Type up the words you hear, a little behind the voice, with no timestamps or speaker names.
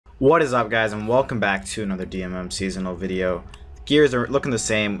What is up, guys, and welcome back to another DMM Seasonal video. Gears are looking the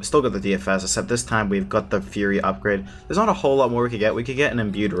same, still got the DFS, except this time we've got the Fury upgrade. There's not a whole lot more we could get. We could get an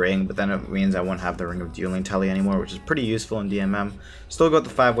imbued ring, but then it means I won't have the Ring of Dueling Telly anymore, which is pretty useful in DMM. Still got the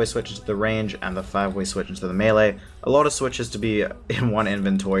 5-way switch into the range and the 5-way switch into the melee. A lot of switches to be in one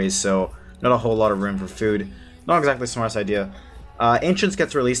inventory, so not a whole lot of room for food. Not exactly the smartest idea. Ancients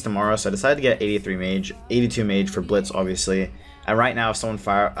gets released tomorrow, so I decided to get 83 mage, 82 mage for Blitz, obviously. And right now, if someone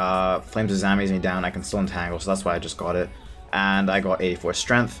flames his zombies me down, I can still entangle, so that's why I just got it. And I got 84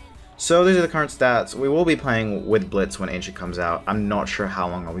 strength. So these are the current stats. We will be playing with Blitz when Ancient comes out. I'm not sure how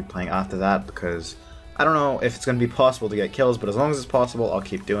long I'll be playing after that, because I don't know if it's going to be possible to get kills, but as long as it's possible, I'll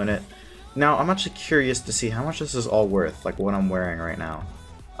keep doing it. Now, I'm actually curious to see how much this is all worth, like what I'm wearing right now.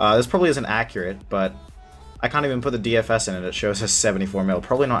 This probably isn't accurate, but I can't even put the DFS in it. It shows us 74 mil.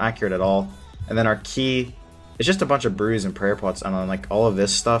 Probably not accurate at all. And then our key, it's just a bunch of brews and prayer pots, and then like all of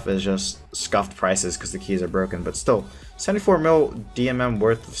this stuff is just scuffed prices because the keys are broken. But still, 74 mil DMM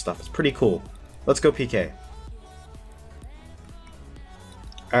worth of stuff. It's pretty cool. Let's go PK.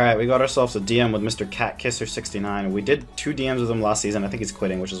 Alright, we got ourselves a DM with Mr. Cat Kisser 69. We did 2 DMs with him last season. I think he's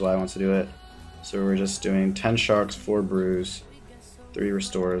quitting, which is why I want to do it. So we're just doing 10 sharks, 4 brews, 3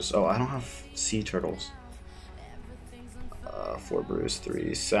 restores. Oh, I don't have sea turtles. 4 brews,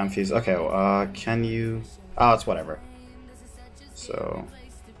 3 Samphis. Okay, well, can you... Oh, it's whatever. So...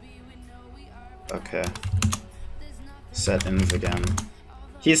 Okay. Set ins again.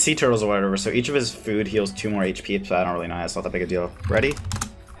 He has sea turtles or whatever, so each of his food heals 2 more HP, so I don't really know. It's not that big a deal. Ready?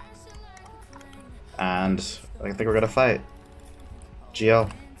 And I think we're gonna fight.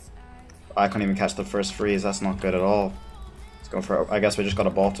 GL. I couldn't even catch the first freeze. That's not good at all. Let's go for... I guess we just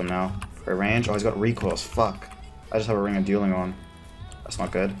gotta bolt him now. For range? Oh, he's got recoils. Fuck. I just have a Ring of Dueling on. That's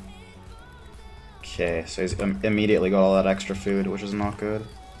not good. Okay, so he's immediately got all that extra food, which is not good.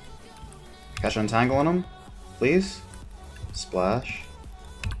 Catch an entangle on him, please. Splash.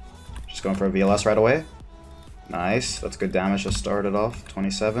 Just going for a VLS right away. Nice, that's good damage to start it off.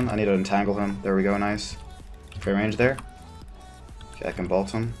 27. I need to entangle him. There we go, nice. Free range there. Okay, I can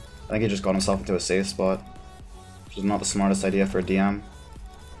bolt him. I think he just got himself into a safe spot, which is not the smartest idea for a DM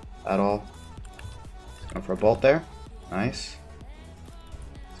at all. Going for a bolt there. Nice.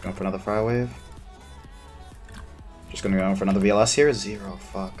 Going for another fire wave. Just gonna go for another VLS here. 0.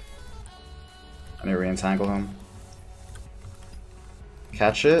 Fuck. I need to re-entangle him.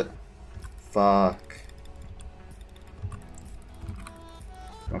 Catch it. Fuck.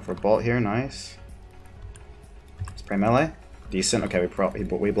 Going for a bolt here. Nice. Spray melee. Decent. Okay,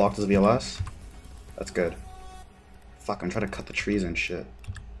 we blocked his VLS. That's good. Fuck, I'm trying to cut the trees and shit.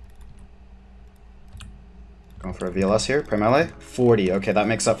 Going for a VLS here. Pre melee. 40. Okay, that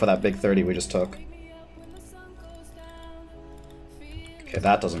makes up for that big 30 we just took. Okay,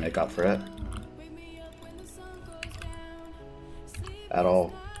 that doesn't make up for it. At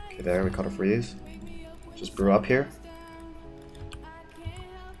all. Okay, there, we caught a freeze. Just brew up here.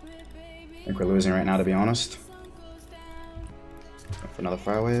 I think we're losing right now, to be honest. Going for another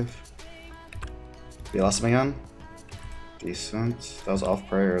fire wave. VLS him again. Decent. That was off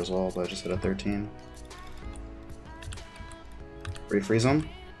prayer as well, but I just hit a 13. Refreeze him.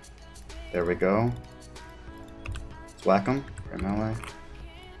 There we go. Let's whack him. Pray melee.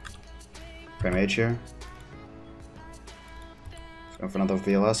 Pray mage here. Let's go for another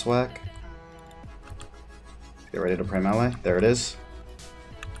VLS whack. Get ready to pray melee. There it is.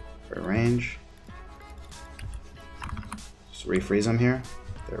 For range. Just refreeze him here.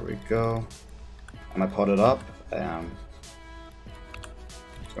 There we go. I'm gonna pot it up. Let's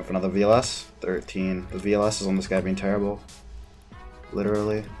go for another VLS. 13. The VLS is on this guy being terrible.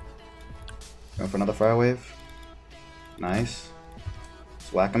 Literally. Going for another fire wave. Nice.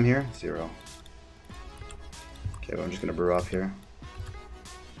 Let's whack him here. 0. Okay, well, I'm just gonna brew up here.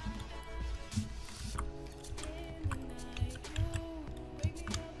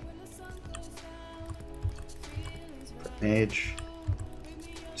 Mage.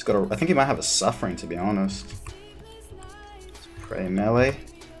 Just gotta. I think he might have a suffering, to be honest. Let's pray melee.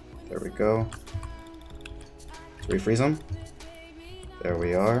 There we go. Let's refreeze him. There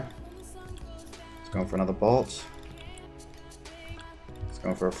we are. Let's go for another bolt. Let's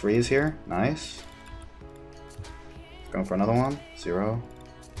go for a freeze here. Nice. Let's go for another one. 0.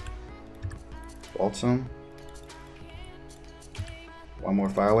 Bolts him. One more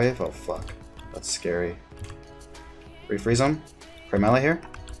fire wave. Oh fuck. That's scary. Refreeze him. Pray melee here.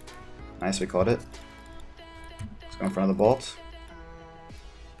 Nice, we caught it. Let's go for another bolt.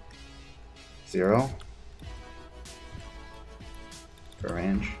 0. For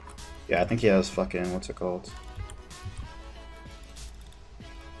range. Yeah, I think he has fucking, what's it called?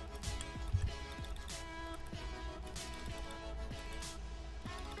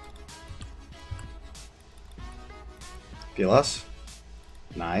 VLS.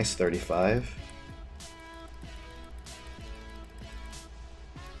 Nice, 35.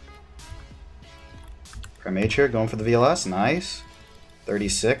 Primate here, going for the VLS. Nice.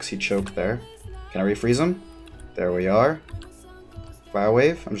 36, he choked there. Can I refreeze him? There we are. Fire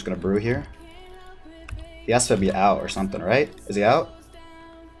wave. I'm just gonna brew here. He has to be out or something, right? Is he out?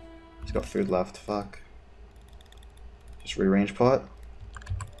 He's got food left. Fuck. Just rearrange pot.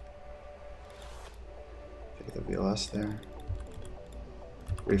 Take the VLS there.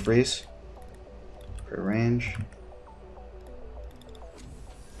 Refreeze. Rearrange.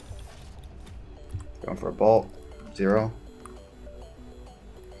 Going for a bolt. 0.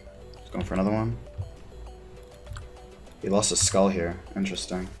 Just going for another one. He lost his skull here.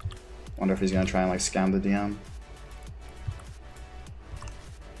 Interesting. Wonder if he's gonna try and like scam the DM.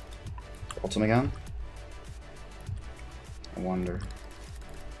 Bolt him again. I wonder.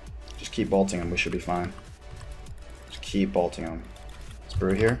 Just keep bolting him. We should be fine. Just keep bolting him. Let's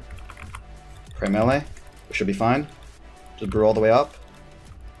brew here. Pray melee. We should be fine. Just brew all the way up.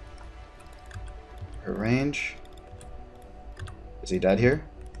 Her range. Is he dead here?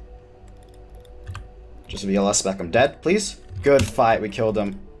 Just VLS spec him. Dead, please? Good fight. We killed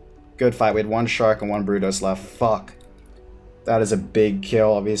him. Good fight. We had one shark and one Brutos left. Fuck. That is a big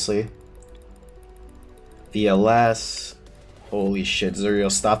kill, obviously. VLS. Holy shit.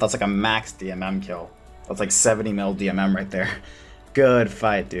 Zuriel stuff. That's like a max DMM kill. That's like 70 mil DMM right there. Good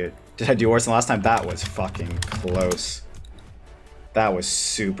fight, dude. Did I do worse than last time? That was fucking close. That was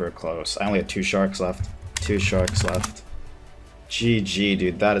super close. I only had 2 sharks left. 2 sharks left. GG,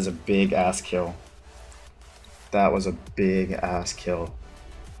 dude. That is a big ass kill. That was a big ass kill.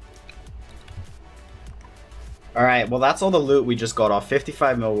 Alright, well that's all the loot we just got off.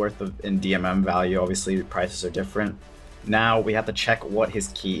 55 mil worth of in DMM value. Obviously, prices are different. Now we have to check what his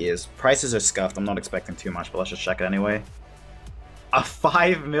key is. Prices are scuffed. I'm not expecting too much, but let's just check it anyway. A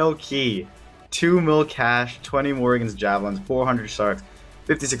 5 mil key. 2 mil cash, 20 Morrigan's javelins, 400 sharks,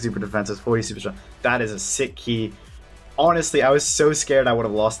 56 super defenses, 40 super strong. That is a sick key. Honestly, I was so scared I would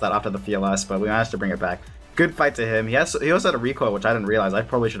have lost that after the VLS, but we managed to bring it back. Good fight to him. He also had a recoil, which I didn't realize. I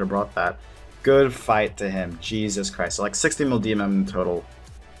probably should have brought that. Good fight to him. Jesus Christ. So like 60 mil DMM in total.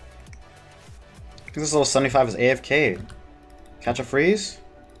 I think this little 75 is AFK. Catch a freeze?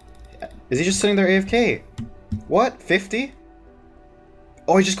 Is he just sitting there AFK? What? 50?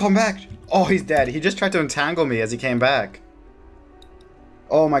 Oh, he just come back. Oh, he's dead. He just tried to entangle me as he came back.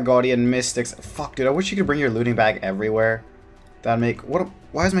 Oh my god, he had mystics. Fuck, dude. I wish you could bring your looting bag everywhere. That'd make...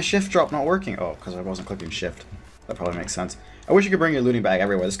 Why is my shift drop not working? Oh, because I wasn't clicking shift. That probably makes sense. I wish you could bring your looting bag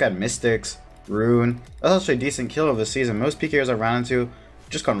everywhere. This guy had mystics, rune. That's actually a decent kill of the season. Most PKers I ran into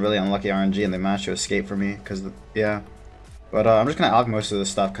just got really unlucky RNG and they managed to escape from me because, yeah. But I'm just going to alg most of this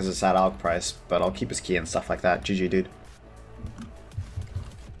stuff because it's at alg price. But I'll keep his key and stuff like that. GG, dude.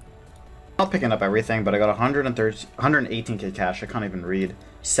 I'm not picking up everything, but I got 118k cash. I can't even read.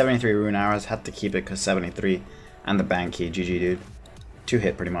 73 rune arrows. Had to keep it because 73. And the bank key. GG, dude. 2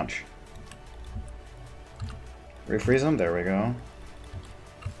 hit pretty much. Refreeze him. There we go.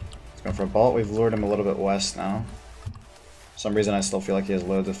 Let's go for a bolt. We've lured him a little bit west now. For some reason I still feel like he has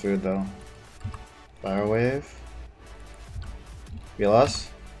loads of food though. Fire wave. VLS.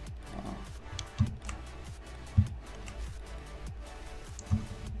 Oh.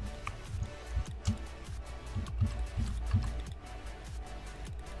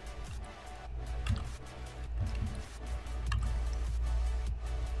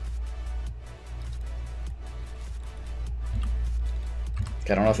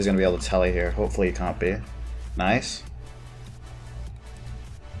 Okay, I don't know if he's gonna be able to tele here. Hopefully he can't be. Nice.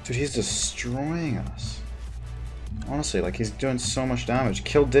 Dude, he's destroying us. Honestly, like, he's doing so much damage.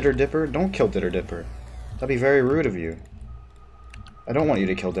 Kill DitterBitter? Don't kill DitterBitter. That'd be very rude of you. I don't want you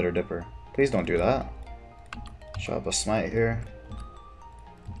to kill DitterBitter. Please don't do that. Shut up a smite here.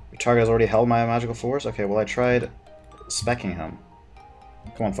 Your target has already held my magical force? Okay, well I tried speccing him.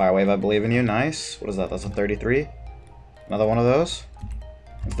 Come on, Firewave, I believe in you. Nice. What is that? That's a 33? Another one of those?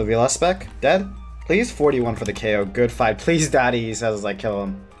 It's the VLS spec. Dead? Please? 41 for the KO. Good fight. Please, daddy, he says as I kill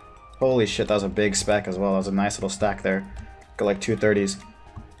him. Holy shit, that was a big spec as well. That was a nice little stack there. Got like 2 30s.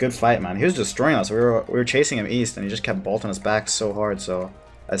 Good fight, man. He was destroying us. We were chasing him east, and he just kept bolting us back so hard, so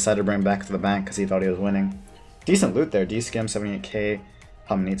I decided to bring him back to the bank because he thought he was winning. Decent loot there. D-skim, 78k.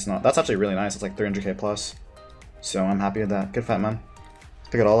 Needs not. That's actually really nice. It's like 300k plus. So I'm happy with that. Good fight, man.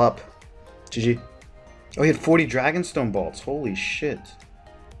 Pick it all up. GG. Oh, he had 40 Dragonstone bolts. Holy shit.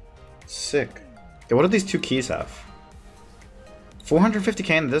 Sick. Okay, what do these 2 keys have?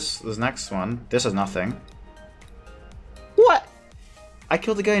 450k in this next one. This is nothing. What? I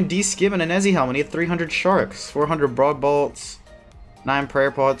killed a guy in D-Skim and an Ezzy helmet. He had 300 sharks, 400 broad bolts, 9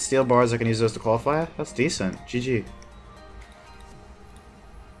 prayer pots, steel bars. I can use those to qualify. That's decent. GG.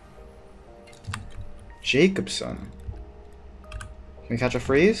 Jacobson. Can we catch a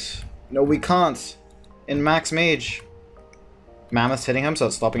freeze? No, we can't. In max mage. Mammoth's hitting him, so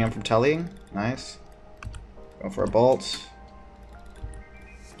it's stopping him from tellying. Nice. Going for a bolt.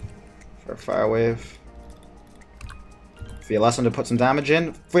 For a fire wave. VLS him to put some damage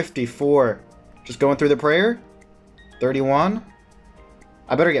in. 54. Just going through the prayer. 31.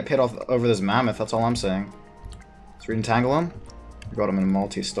 I better get pit off over this mammoth, that's all I'm saying. Let's re-entangle him. Got him in a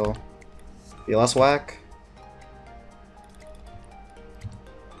multi still. VLS whack.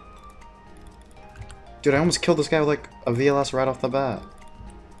 Dude, I almost killed this guy with like a VLS right off the bat.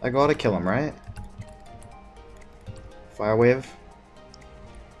 I gotta kill him, right? Fire wave.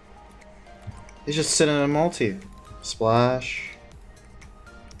 He's just sitting in a multi. Splash.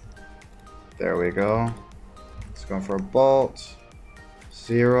 There we go. Let's go for a bolt.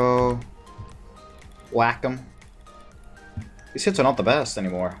 0. Whack him. These hits are not the best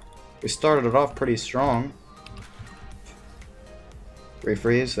anymore. We started it off pretty strong.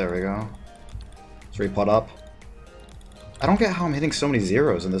 Refreeze, there we go. Let's re-pot up. I don't get how I'm hitting so many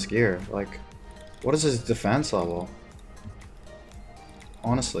zeros in this gear. Like, what is his defense level?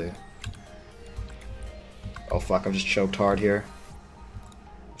 Honestly. Oh fuck, I've just choked hard here.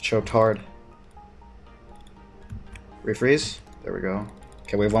 Choked hard. Refreeze. There we go.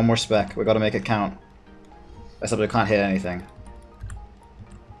 Okay, we have one more spec. We gotta make it count. Except I can't hit anything.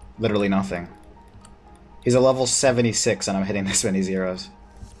 Literally nothing. He's a level 76 and I'm hitting this many zeros.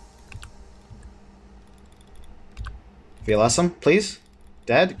 VLS him, please.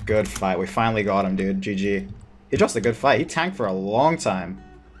 Dead? Good fight. We finally got him, dude. GG. He just a good fight. He tanked for a long time.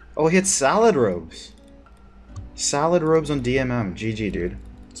 Oh, he had salad robes. Salad robes on DMM. GG, dude.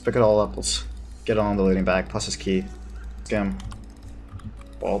 Let's pick it all up. Let's get on the looting bag. Plus his key. Skim.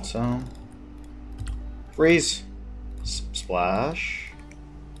 Bolt zone. Freeze. Splash.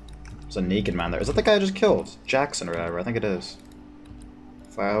 There's a naked man there. Is that the guy I just killed? Jackson or whatever. I think it is.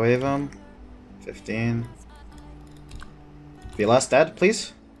 Fire wave him. 15. VLS dead,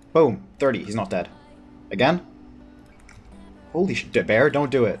 please. Boom. 30. He's not dead. Again? Holy shit. Bear,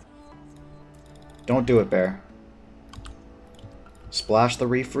 don't do it. Don't do it, Bear. Splash the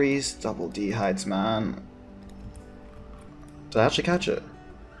refreeze. Double D hides, man. Did I actually catch it?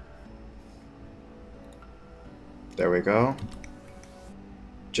 There we go.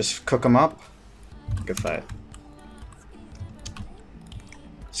 Just cook him up. Good fight.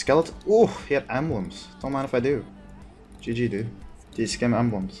 Skeleton. Ooh, he had emblems. Don't mind if I do. GG, dude. D-Skim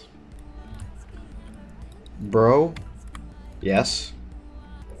emblems. Bro? Yes?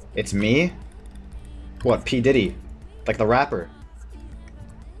 It's me? What, P. Diddy? Like the rapper?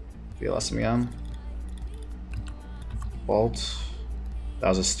 VLS him again. Bolt. That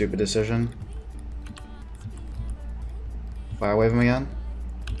was a stupid decision. Fire wave him again.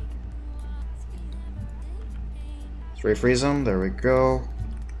 Let's refreeze him. There we go.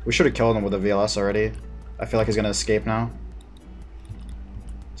 We should have killed him with a VLS already. I feel like he's gonna escape now.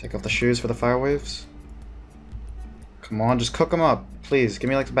 Take off the shoes for the fire waves. Come on, just cook him up. Please, give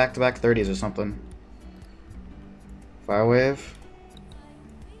me like the back-to-back 30s or something. Fire wave.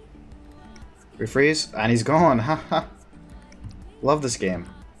 Refreeze. And he's gone. Haha. Love this game.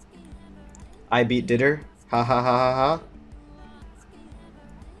 I beat Ditter. Ha ha ha ha ha.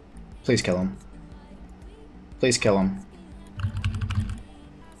 Please kill him. Please kill him.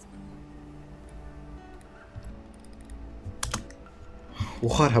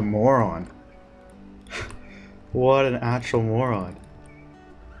 What a moron. What an actual moron.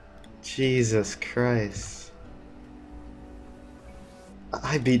 Jesus Christ.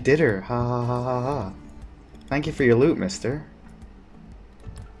 I beat Ditter. Ha ha ha ha ha. Thank you for your loot, mister.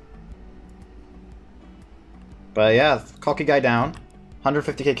 But yeah, cocky guy down.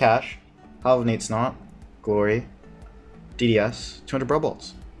 150k cash. Halve needs not. Glory. DDS. 200 bro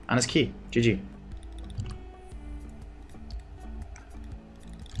bolts. And his key. GG.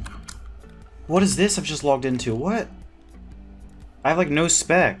 What is this I've just logged into? What? I have like no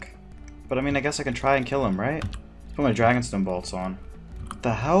spec. But I mean, I guess I can try and kill him, right? Put my Dragonstone bolts on. What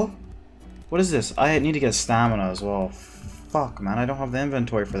the hell? What is this? I need to get stamina as well. Fuck, man. I don't have the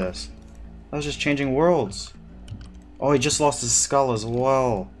inventory for this. I was just changing worlds. Oh, he just lost his skull as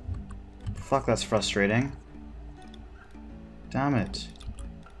well. Fuck, that's frustrating. Damn it.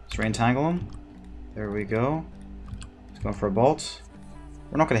 Let's re-entangle him. There we go. He's going for a bolt.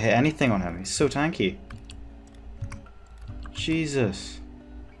 We're not going to hit anything on him. He's so tanky. Jesus.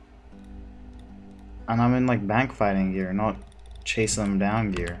 And I'm in like bank fighting gear, not chasing them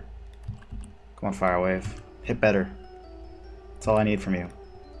down, Gear. Come on, Fire Wave. Hit better. That's all I need from you.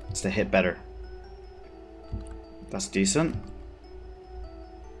 Is to hit better. That's decent.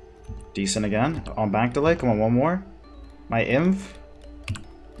 Decent again. On bank delay. Come on, one more. My inv.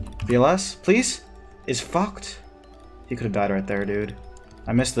 VLS, please? Is fucked. He could have died right there, dude.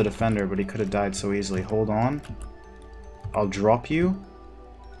 I missed the defender, but he could have died so easily. Hold on. I'll drop you.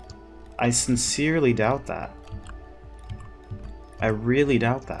 I sincerely doubt that. I really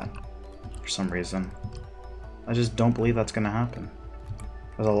doubt that. For some reason. I just don't believe that's gonna happen.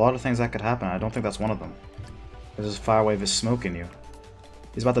 There's a lot of things that could happen. I don't think that's one of them. Because his Fire Wave is smoking you.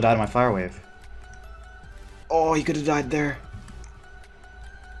 He's about to die to my Fire Wave. Oh, he could have died there.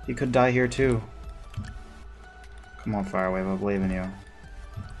 He could die here too. Come on, Fire Wave, I believe in you.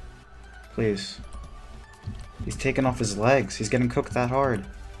 Please. He's taking off his legs. He's getting cooked that hard.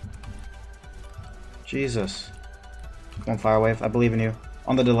 Jesus. Come on, Fire Wave, I believe in you.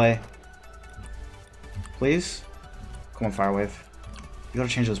 On the delay. Please? Come on, Fire Wave. You gotta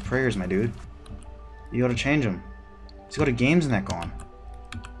change those prayers, my dude. You gotta change them. He's got a game's neck on.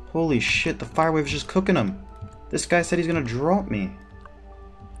 Holy shit, the Fire Wave is just cooking him. This guy said he's gonna drop me.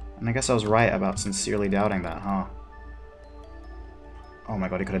 And I guess I was right about sincerely doubting that, huh? Oh my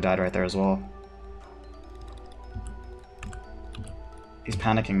god, he could have died right there as well. He's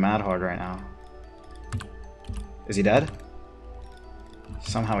panicking mad hard right now. Is he dead?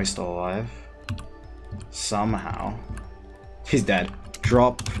 Somehow he's still alive. Somehow. He's dead.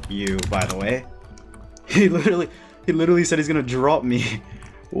 Drop you, by the way. He literally said he's gonna drop me.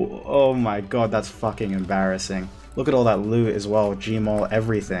 Oh my god, that's fucking embarrassing. Look at all that loot as well, Gmaul,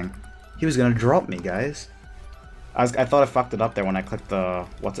 everything. He was gonna drop me, guys. I thought I fucked it up there when I clicked the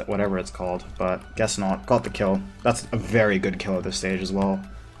whatever it's called, but guess not. Got the kill. That's a very good kill at this stage as well.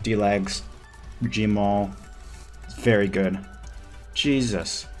 D-legs, Gmaul. It's very good.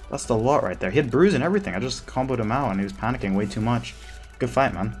 Jesus, that's the lot right there. He had bruise and everything. I just comboed him out and he was panicking way too much. Good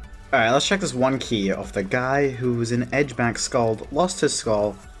fight, man. Alright, let's check this one key of the guy who was in Edgebank Skull, lost his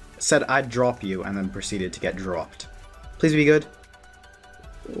skull, said I'd drop you, and then proceeded to get dropped. Please be good.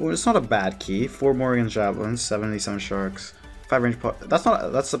 Well, it's not a bad key. 4 Morgan Javelins, 77 Sharks, 5 range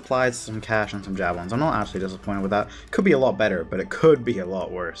that's supplied some cash and some Javelins. I'm not actually disappointed with that. Could be a lot better, but it could be a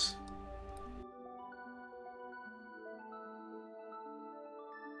lot worse.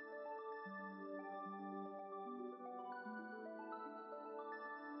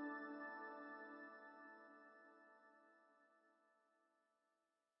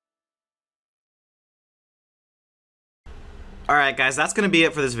 Alright guys, that's going to be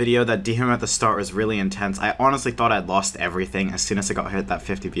it for this video. That DMM at the start was really intense. I honestly thought I'd lost everything as soon as I got hit that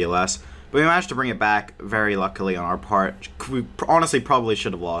 50 VLS. But we managed to bring it back very luckily on our part. We honestly probably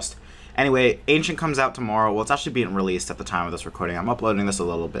should have lost. Anyway, Ancient comes out tomorrow. Well, it's actually being released at the time of this recording. I'm uploading this a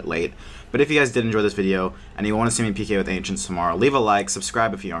little bit late. But if you guys did enjoy this video and you want to see me PK with Ancients tomorrow, leave a like,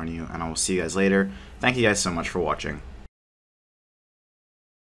 subscribe if you are new, and I will see you guys later. Thank you guys so much for watching.